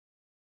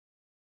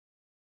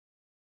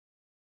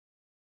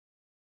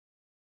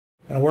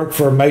I worked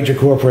for a major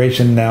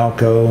corporation,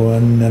 Nalco,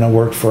 and then I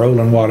worked for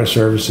HarChem Water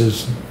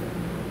Services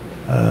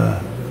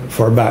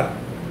for about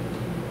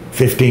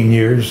 15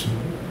 years.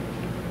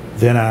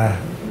 Then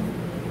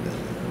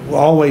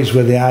always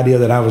with the idea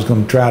that I was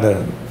going to try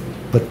to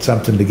put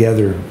something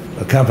together,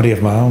 a company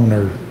of my own,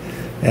 and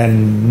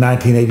in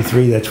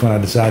 1983, that's when I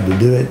decided to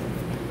do it.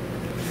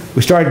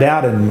 We started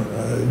out in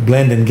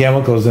blending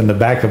chemicals in the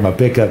back of my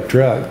pickup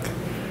truck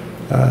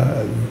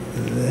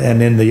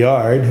and in the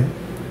yard.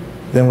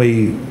 Then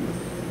we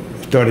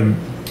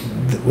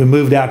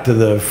moved out to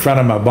the front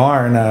of my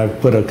barn. I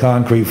put a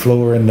concrete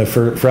floor in the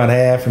front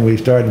half, and we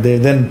started there.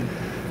 Then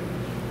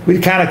we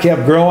kind of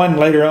kept growing.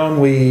 Later on,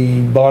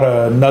 we bought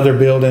another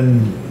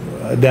building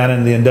down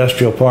in the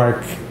industrial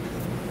park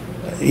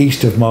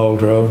east of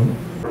Muldrow.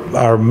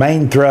 Our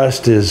main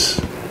thrust is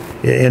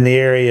in the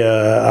area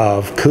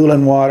of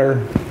cooling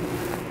water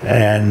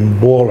and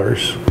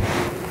boilers.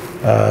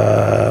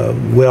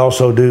 We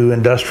also do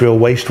industrial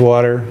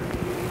wastewater.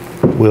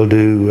 We'll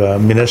do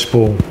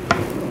municipal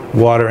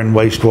water and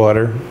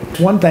wastewater.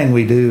 One thing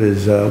we do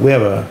is we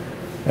have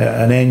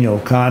an annual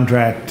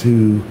contract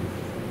to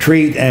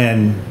treat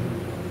and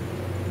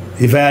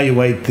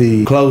evaluate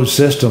the closed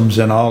systems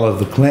in all of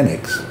the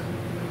clinics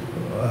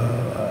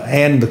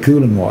and the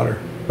cooling water.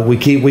 We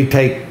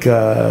take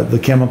the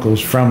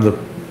chemicals from the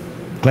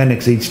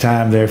clinics each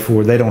time,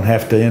 therefore they don't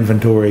have to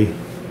inventory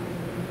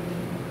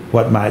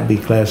what might be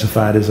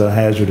classified as a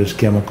hazardous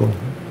chemical.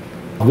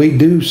 We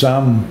do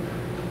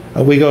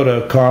we go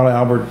to Carl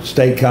Albert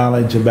State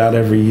College about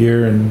every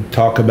year and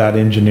talk about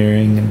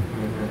engineering.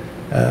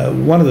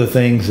 And one of the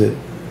things that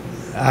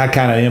I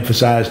kind of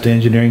emphasize to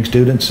engineering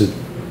students that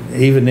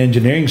even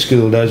engineering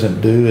school doesn't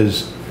do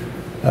is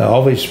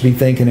always be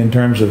thinking in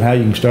terms of how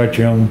you can start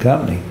your own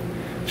company.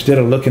 Instead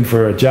of looking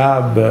for a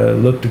job,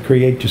 look to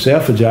create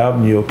yourself a job,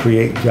 and you'll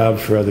create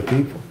jobs for other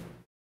people.